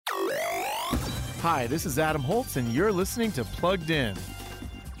Hi, this is Adam Holtz, and you're listening to Plugged In.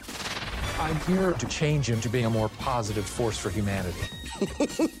 I'm here to change him to being a more positive force for humanity.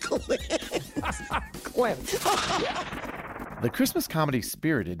 Clint. The Christmas comedy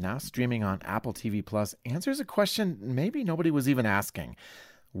Spirited, now streaming on Apple TV Plus, answers a question maybe nobody was even asking.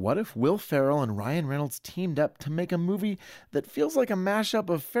 What if Will Ferrell and Ryan Reynolds teamed up to make a movie that feels like a mashup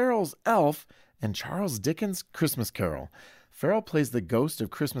of Ferrell's Elf and Charles Dickens' Christmas Carol? Ferrell plays the ghost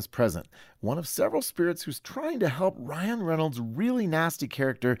of Christmas Present, one of several spirits who's trying to help Ryan Reynolds' really nasty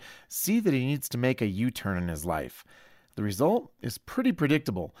character see that he needs to make a U-turn in his life. The result is pretty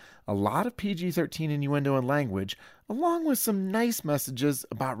predictable. A lot of PG-13 innuendo and language, along with some nice messages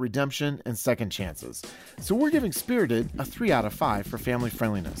about redemption and second chances. So we're giving Spirited a 3 out of 5 for family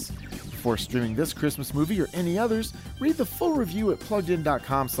friendliness. Before streaming this Christmas movie or any others, read the full review at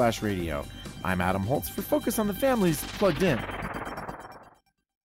pluggedin.com/radio. I'm Adam Holtz for Focus on the Family's Plugged In.